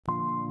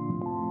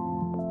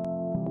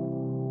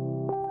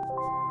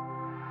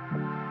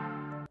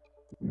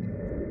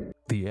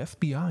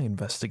FBI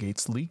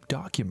investigates leaked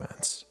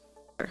documents.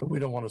 We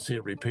don't want to see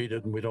it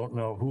repeated, and we don't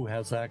know who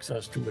has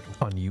access to it.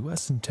 On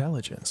U.S.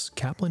 intelligence,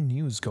 Caplin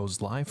News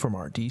goes live from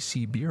our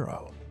D.C.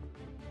 bureau.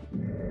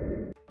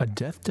 A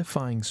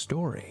death-defying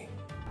story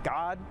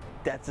God,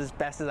 that's as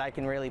best as I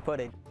can really put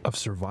it. of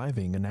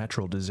surviving a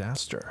natural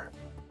disaster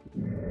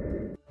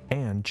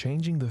and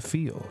changing the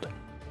field.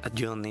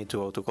 You don't need to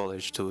go to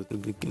college to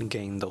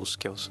gain those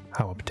skills.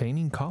 How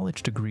obtaining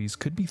college degrees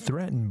could be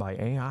threatened by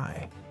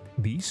AI.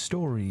 These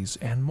stories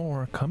and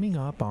more coming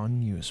up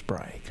on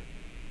Newsbreak.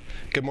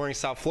 Good morning,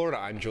 South Florida.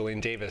 I'm Julian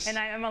Davis. And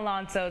I'm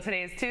Alonso.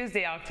 Today is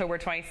Tuesday, October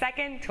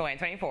 22nd,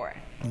 2024.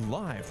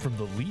 Live from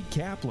the Lee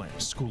Caplin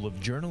School of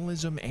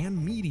Journalism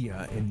and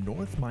Media in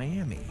North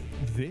Miami,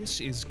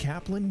 this is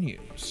Caplin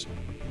News.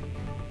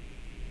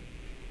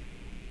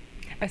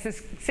 A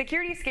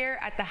security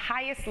scare at the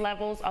highest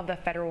levels of the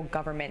federal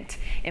government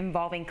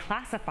involving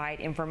classified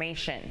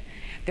information.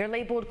 They're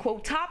labeled,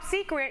 quote, top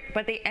secret,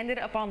 but they ended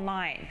up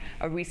online.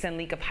 A recent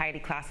leak of highly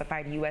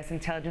classified U.S.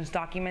 intelligence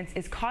documents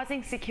is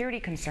causing security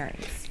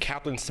concerns.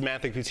 Caplin's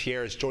Samantha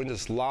Gutierrez joins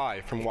us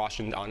live from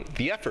Washington on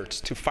the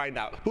efforts to find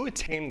out who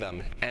obtained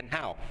them and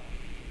how.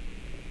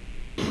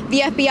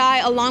 The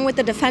FBI, along with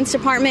the Defense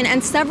Department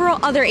and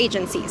several other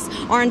agencies,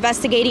 are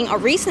investigating a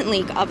recent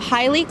leak of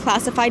highly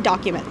classified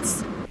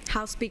documents.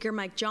 House Speaker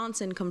Mike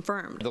Johnson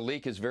confirmed. The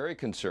leak is very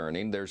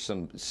concerning. There's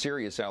some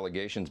serious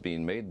allegations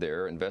being made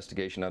there,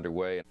 investigation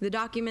underway. The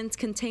documents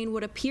contain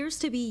what appears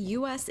to be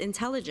U.S.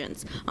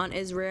 intelligence on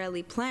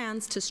Israeli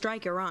plans to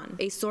strike Iran.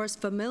 A source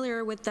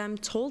familiar with them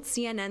told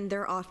CNN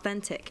they're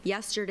authentic.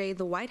 Yesterday,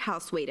 the White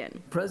House weighed in.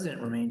 The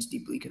president remains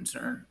deeply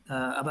concerned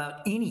about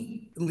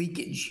any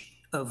leakage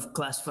of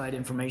classified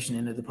information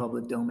into the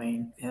public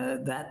domain.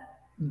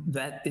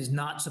 That is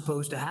not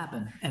supposed to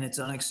happen, and it's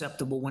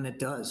unacceptable when it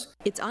does.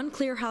 It's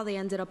unclear how they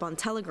ended up on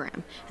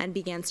Telegram and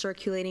began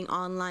circulating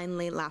online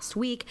late last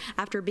week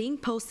after being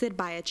posted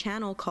by a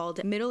channel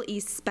called Middle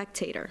East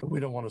Spectator.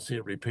 We don't want to see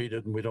it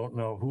repeated, and we don't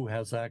know who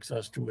has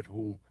access to it,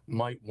 who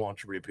might want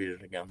to repeat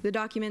it again. The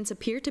documents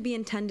appear to be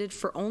intended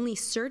for only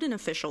certain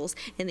officials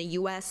in the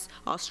U.S.,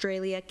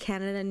 Australia,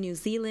 Canada, New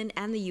Zealand,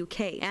 and the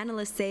U.K.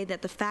 Analysts say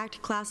that the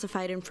fact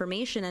classified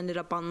information ended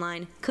up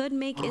online could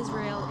make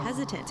Israel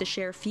hesitant to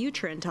share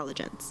future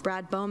intelligence.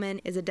 Brad Bowman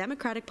is a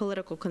Democratic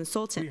political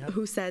consultant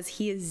who says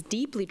he is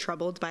deeply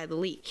troubled by the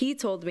leak. He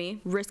told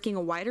me risking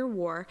a wider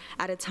war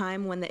at a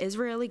time when the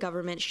Israeli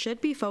government should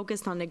be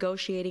focused on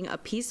negotiating a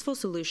peaceful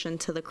solution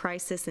to the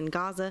crisis in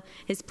Gaza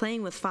is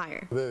playing with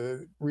fire.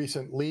 The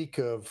recent leak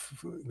of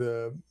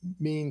the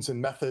means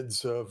and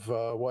methods of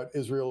what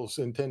Israel's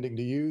intending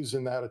to use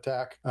in that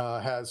attack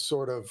has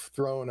sort of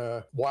thrown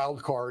a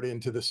wild card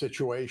into the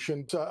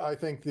situation. So I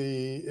think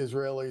the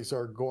Israelis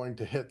are going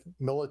to hit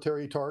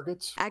military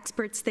targets.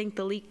 Experts think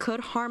the leak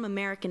could harm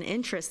American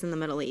interests in the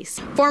Middle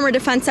East. Former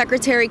Defense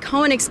Secretary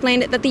Cohen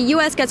explained that the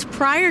U.S. gets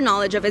prior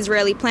knowledge of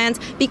Israeli plans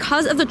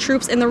because of the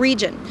troops in the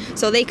region,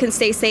 so they can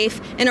stay safe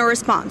in a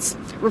response.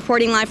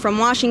 Reporting live from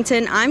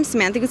Washington, I'm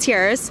Samantha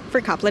Gutierrez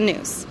for Caplin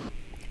News.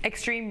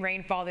 Extreme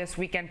rainfall this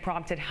weekend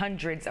prompted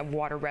hundreds of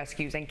water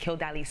rescues and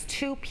killed at least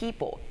 2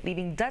 people,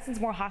 leaving dozens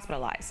more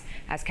hospitalized.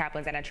 As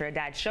Caplin's Anna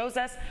Trinidad shows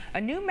us,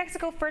 a New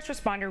Mexico first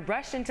responder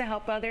rushed in to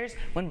help others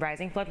when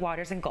rising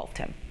floodwaters engulfed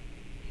him.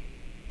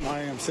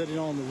 I am sitting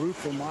on the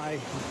roof of my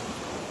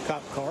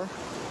cop car,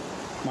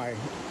 my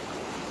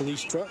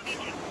police truck.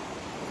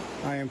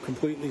 I am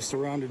completely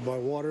surrounded by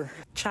water.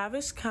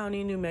 Chaves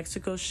County, New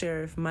Mexico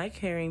Sheriff Mike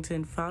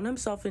Harrington found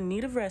himself in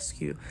need of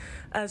rescue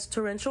as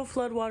torrential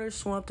floodwaters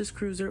swamped his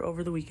cruiser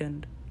over the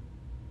weekend.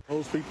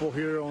 Those people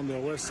here on the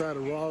west side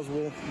of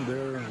Roswell,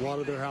 a lot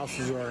of their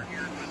houses are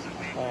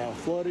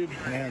flooded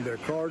and their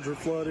cars are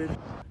flooded.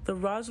 The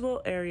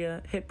Roswell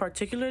area hit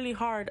particularly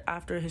hard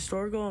after a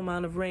historical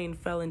amount of rain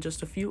fell in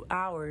just a few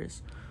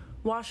hours,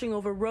 washing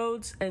over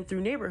roads and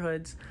through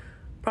neighborhoods,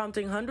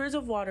 prompting hundreds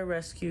of water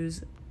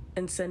rescues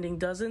and sending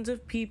dozens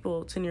of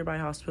people to nearby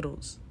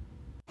hospitals.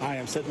 I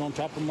am sitting on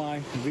top of my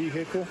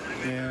vehicle,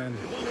 and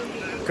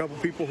a couple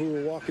people who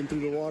were walking through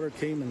the water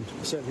came and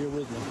sat here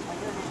with me.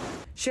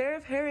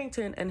 Sheriff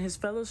Harrington and his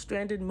fellow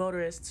stranded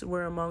motorists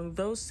were among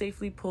those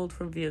safely pulled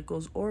from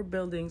vehicles or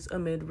buildings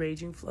amid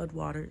raging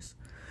floodwaters.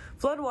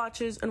 Flood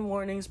watches and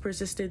warnings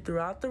persisted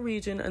throughout the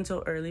region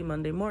until early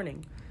Monday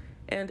morning,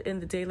 and in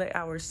the daylight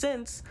hours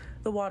since,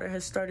 the water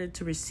has started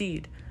to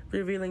recede,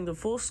 revealing the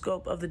full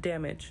scope of the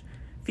damage.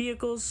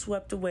 Vehicles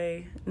swept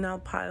away, now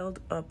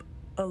piled up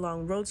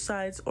along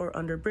roadsides or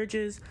under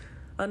bridges.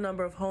 A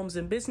number of homes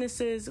and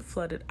businesses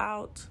flooded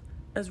out.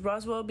 As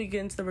Roswell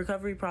begins the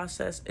recovery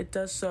process, it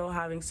does so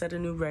having set a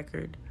new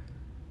record.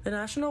 The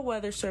National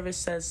Weather Service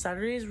says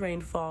Saturday's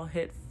rainfall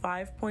hit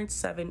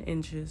 5.7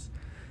 inches,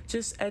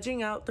 just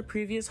edging out the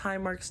previous high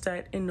mark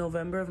set in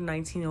November of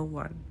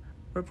 1901.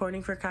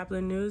 Reporting for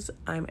Caplin News,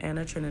 I'm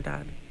Anna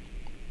Trinidad.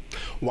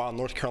 While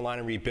North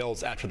Carolina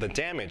rebuilds after the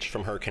damage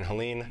from Hurricane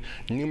Helene,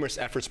 numerous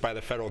efforts by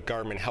the federal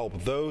government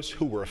help those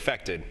who were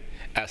affected.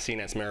 As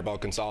CNN's Maribel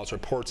Gonzalez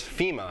reports,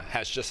 FEMA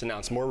has just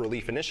announced more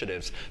relief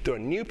initiatives through a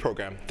new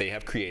program they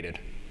have created.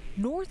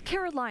 North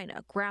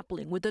Carolina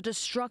grappling with the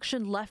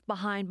destruction left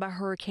behind by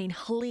Hurricane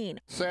Helene.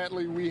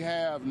 Sadly, we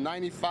have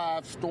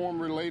 95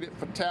 storm-related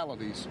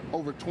fatalities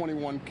over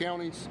 21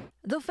 counties.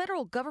 The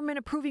federal government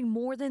approving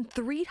more than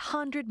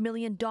 $300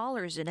 million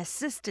in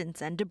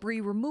assistance and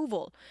debris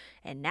removal.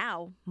 And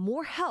now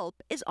more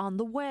help is on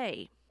the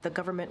way. The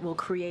government will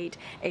create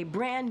a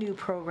brand new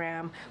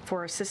program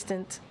for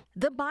assistance.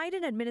 The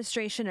Biden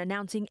administration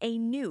announcing a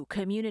new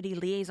community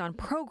liaison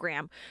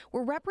program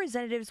where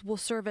representatives will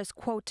serve as,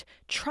 quote,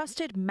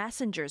 trusted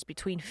messengers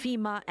between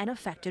FEMA and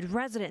affected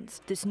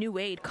residents. This new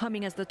aid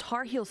coming as the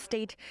Tar Heel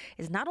state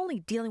is not only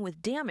dealing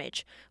with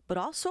damage, but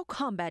also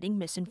combating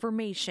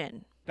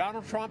misinformation.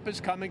 Donald Trump is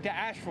coming to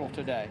Asheville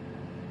today.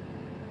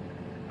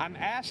 I'm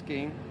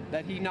asking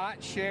that he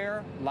not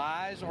share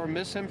lies or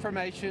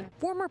misinformation.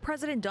 Former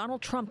President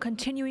Donald Trump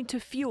continuing to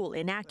fuel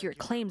inaccurate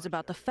claims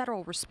about the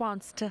federal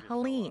response to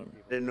Helene.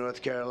 In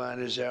North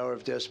Carolina's hour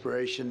of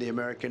desperation, the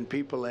American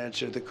people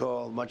answered the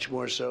call much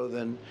more so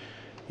than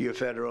your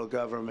federal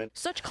government.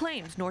 Such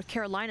claims North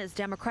Carolina's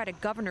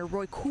Democratic Governor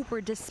Roy Cooper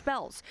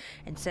dispels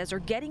and says are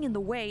getting in the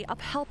way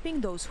of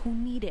helping those who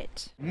need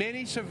it.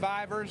 Many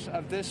survivors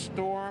of this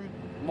storm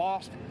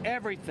lost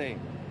everything.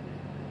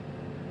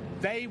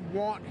 They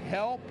want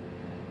help,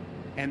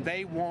 and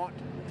they want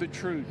the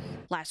truth.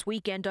 Last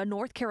weekend, a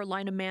North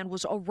Carolina man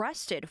was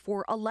arrested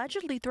for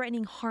allegedly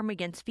threatening harm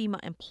against FEMA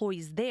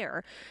employees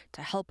there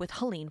to help with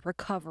Helene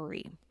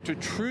recovery. To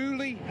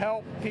truly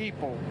help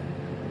people,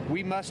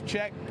 we must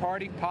check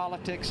party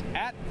politics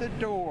at the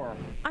door.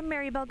 I'm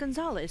Maribel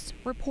Gonzalez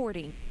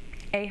reporting.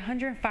 A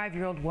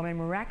 105-year-old woman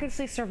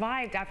miraculously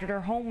survived after her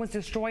home was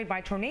destroyed by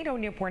a tornado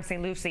near Port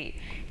St. Lucie.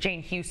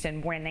 Jane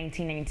Houston, born in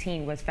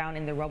 1919, was found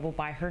in the rubble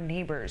by her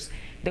neighbors.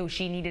 Though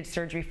she needed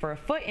surgery for a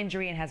foot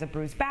injury and has a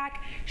bruised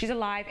back, she's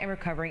alive and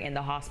recovering in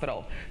the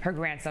hospital. Her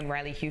grandson,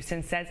 Riley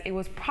Houston, says it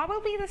was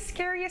probably the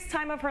scariest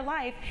time of her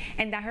life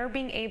and that her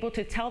being able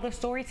to tell the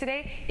story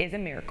today is a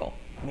miracle.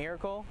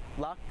 Miracle,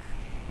 luck,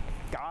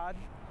 God,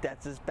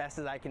 that's as best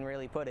as I can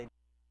really put it.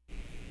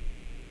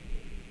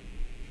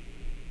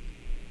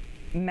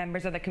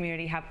 Members of the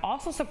community have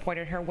also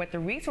supported her with the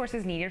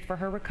resources needed for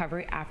her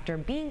recovery after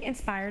being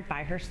inspired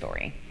by her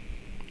story.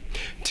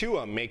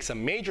 Tua makes a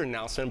major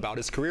announcement about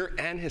his career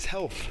and his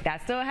health.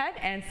 That's still ahead,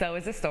 and so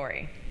is the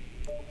story.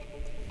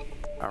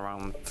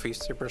 Around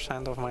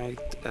 50% of my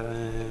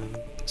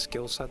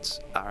skill sets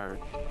are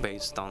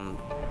based on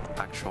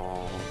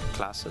actual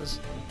classes,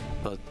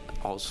 but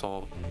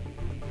also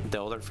the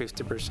other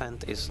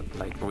 50% is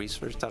like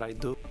research that I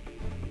do.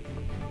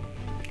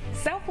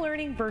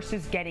 Self-learning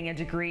versus getting a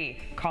degree.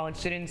 College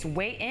students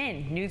weigh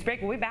in.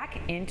 Newsbreak will be back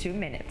in 2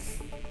 minutes.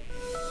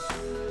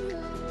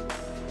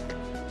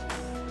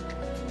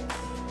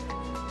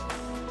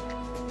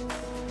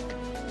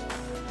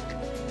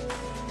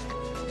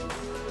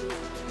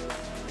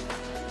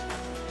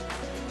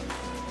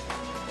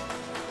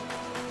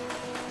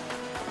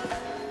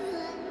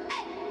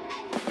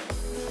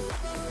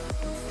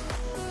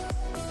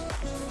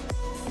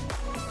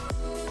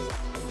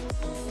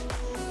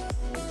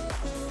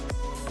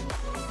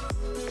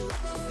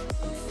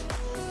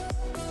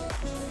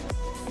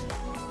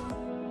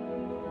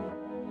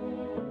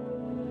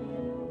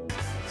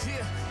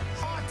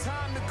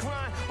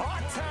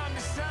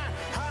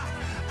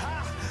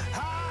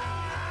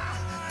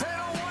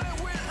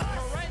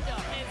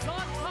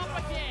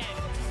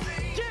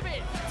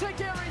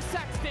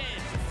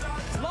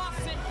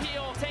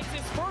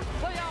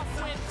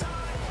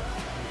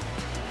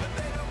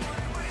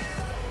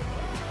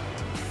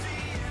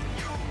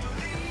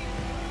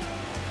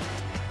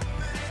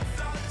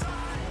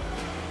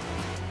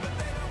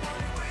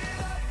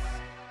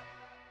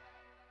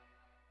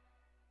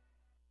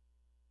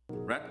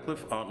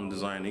 Radcliffe Art and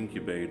Design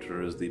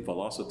Incubator is the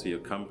velocity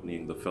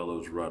accompanying the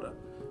fellow's rudder,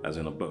 as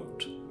in a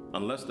boat.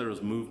 Unless there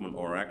is movement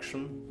or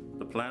action,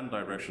 the planned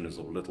direction is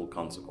of little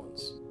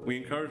consequence. We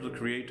encourage the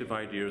creative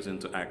ideas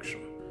into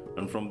action,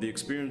 and from the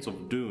experience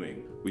of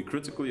doing, we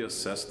critically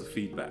assess the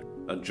feedback,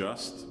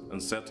 adjust,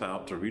 and set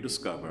out to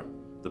rediscover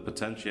the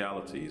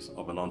potentialities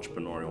of an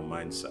entrepreneurial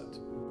mindset.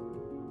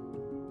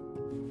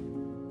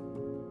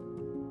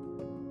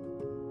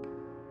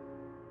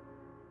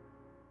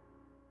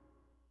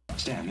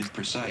 Stand is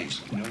precise,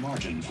 no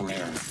margin for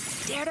error.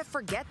 Dare to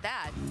forget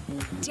that.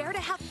 Dare to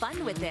have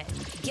fun with it.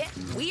 Get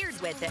weird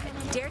with it.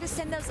 Dare to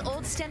send those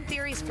old STEM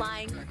theories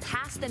flying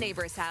past the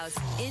neighbor's house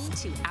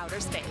into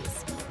outer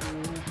space.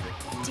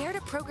 Dare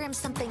to program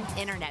something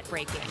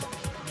internet-breaking,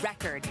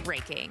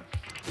 record-breaking.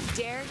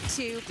 Dare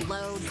to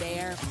blow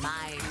their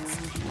minds.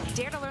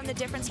 Dare to learn the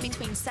difference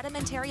between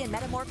sedimentary and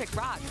metamorphic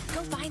rock.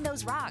 Go find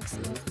those rocks.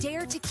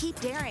 Dare to keep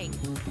daring.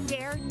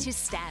 Dare to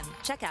STEM.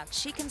 Check out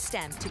She Can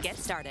STEM to get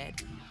started.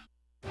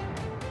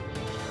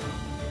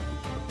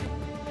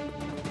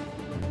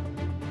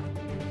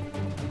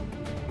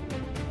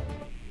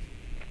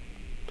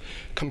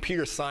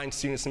 Computer science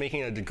students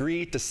making a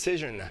degree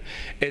decision.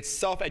 It's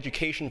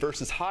self-education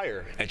versus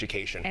higher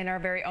education. And our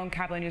very own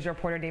Caplin News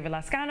reporter David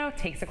Lascano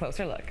takes a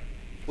closer look.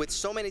 With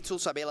so many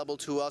tools available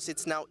to us,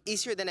 it's now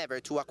easier than ever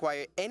to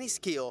acquire any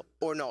skill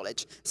or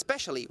knowledge,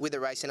 especially with the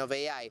rising of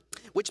AI.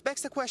 Which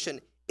begs the question,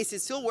 is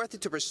it still worth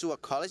it to pursue a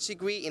college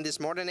degree in this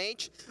modern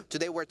age?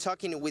 Today we're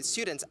talking with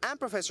students and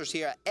professors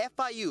here at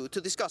FIU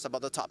to discuss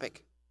about the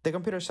topic. The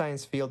computer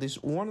science field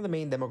is one of the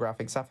main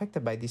demographics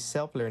affected by this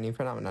self-learning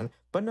phenomenon,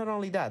 but not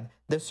only that,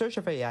 the surge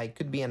of AI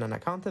could be an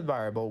unaccounted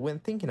variable when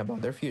thinking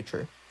about their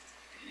future.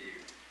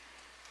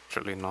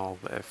 Actually know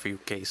a few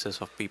cases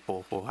of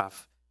people who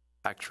have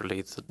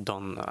actually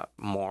done a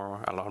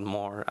lot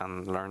more,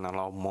 and learned a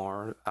lot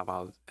more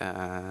about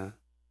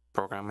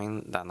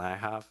programming than I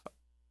have,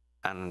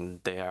 and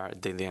they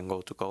didn't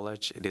go to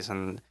college. It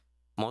isn't,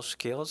 most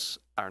skills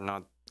are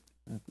not,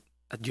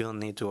 you don't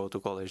need to go to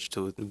college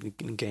to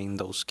gain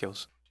those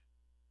skills.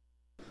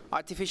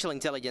 Artificial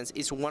intelligence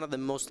is one of the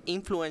most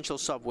influential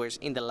softwares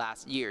in the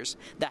last years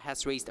that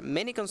has raised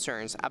many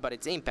concerns about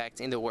its impact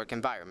in the work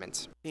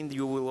environment.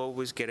 You will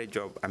always get a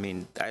job. I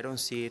mean, I don't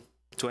see it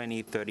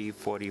 20, 30,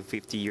 40,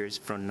 50 years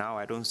from now.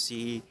 I don't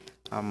see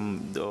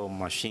the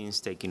machines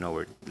taking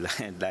over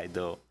like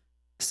the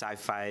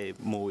sci-fi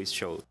movies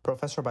show.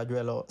 Professor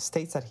Bayuelo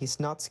states that he's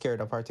not scared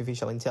of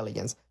artificial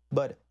intelligence,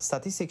 but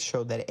statistics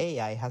show that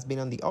AI has been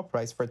on the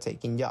uprise for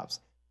taking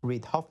jobs.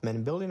 Reid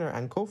Hoffman, billionaire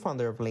and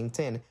co-founder of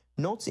LinkedIn,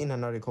 notes in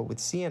an article with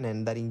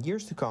CNN that in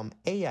years to come,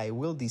 AI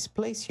will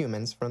displace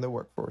humans from the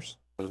workforce.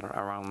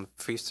 Around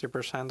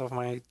 50% of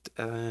my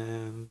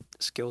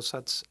skill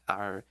sets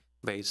are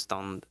based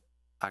on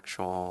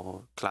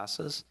actual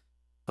classes,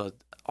 but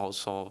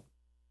also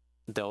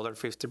the other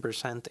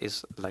 50%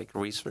 is like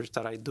research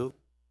that I do.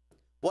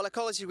 While a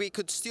college degree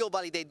could still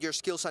validate your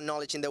skills and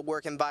knowledge in the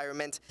work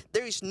environment,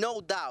 there is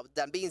no doubt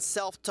that being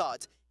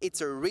self-taught,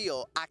 it's a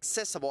real,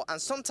 accessible,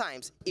 and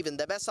sometimes even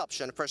the best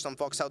option for some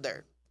folks out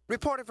there.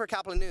 Reporting for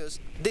Caplin News,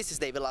 this is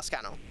David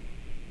Lascano.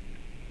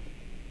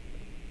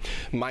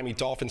 Miami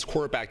Dolphins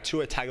quarterback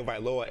Tua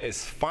Tagovailoa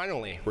is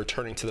finally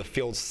returning to the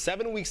field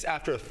 7 weeks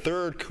after a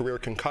third career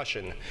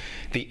concussion.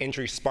 The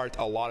injury sparked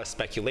a lot of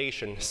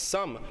speculation.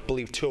 Some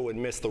believe Tua would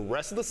miss the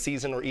rest of the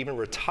season or even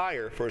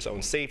retire for his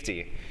own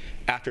safety.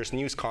 After his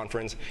news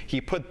conference, he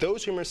put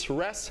those rumors to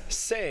rest,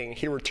 saying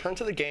he'd return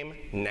to the game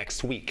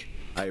next week.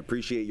 I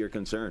appreciate your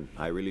concern.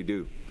 I really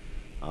do.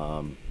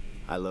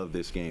 I love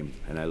this game,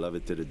 and I love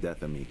it to the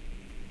death of me.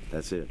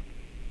 That's it.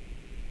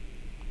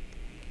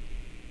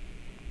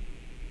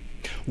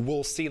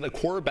 We'll see the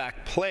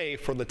quarterback play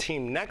for the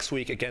team next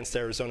week against the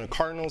Arizona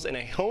Cardinals in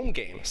a home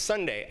game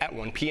Sunday at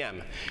 1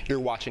 p.m. You're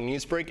watching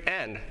Newsbreak,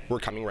 and we're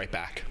coming right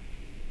back.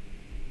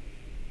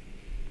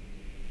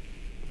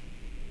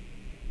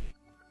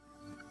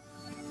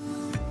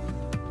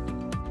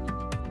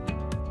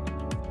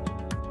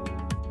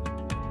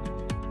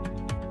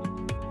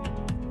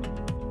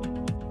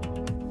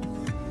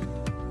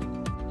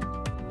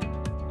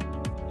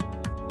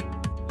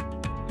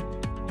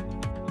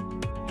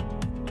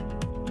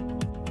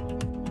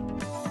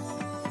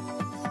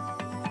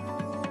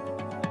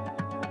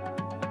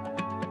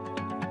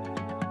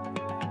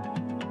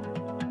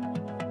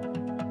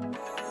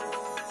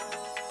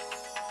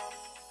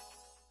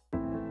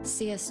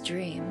 See us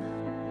dream.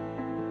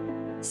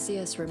 See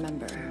us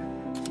remember.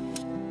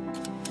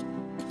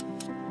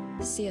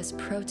 See us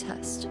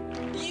protest.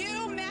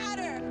 You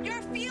matter. Your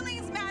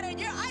feelings matter.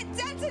 Your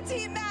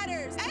identity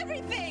matters.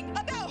 Everything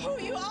about who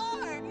you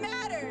are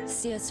matters.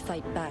 See us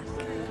fight back.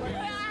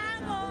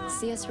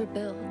 See us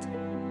rebuild.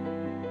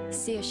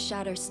 See us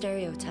shatter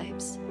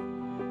stereotypes.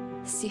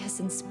 See us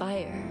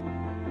inspire.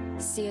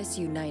 See us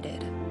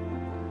united.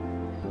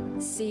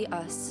 See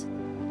us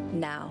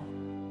now.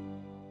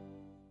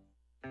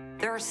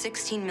 There are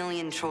 16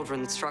 million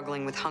children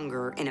struggling with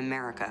hunger in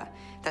America.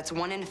 That's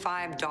 1 in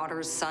 5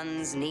 daughters,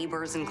 sons,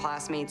 neighbors, and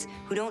classmates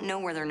who don't know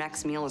where their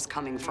next meal is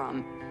coming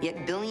from.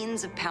 Yet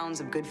billions of pounds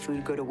of good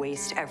food go to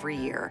waste every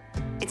year.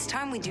 It's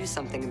time we do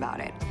something about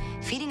it.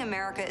 Feeding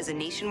America is a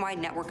nationwide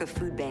network of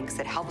food banks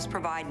that helps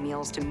provide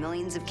meals to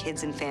millions of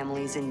kids and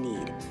families in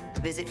need.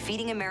 Visit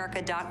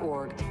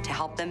feedingamerica.org to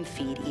help them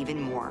feed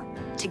even more.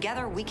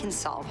 Together, we can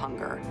solve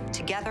hunger.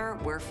 Together,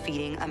 we're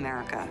feeding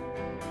America.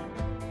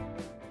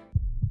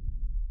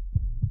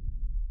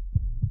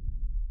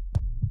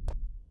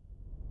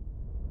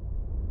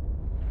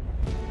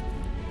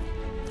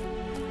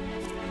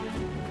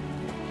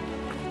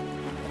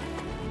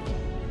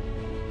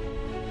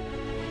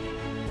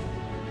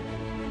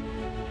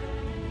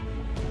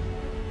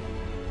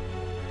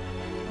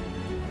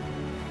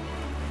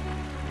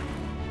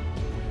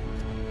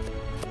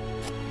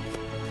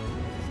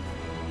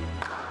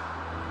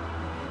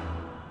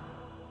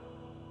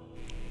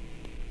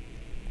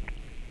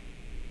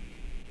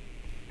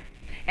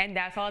 And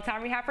that's all the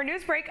time we have for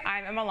Newsbreak.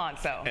 I'm Emma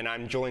Alonso. And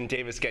I'm Julian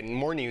Davis, getting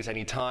more news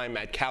anytime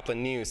at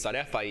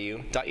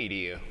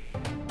caplinnews.fiu.edu.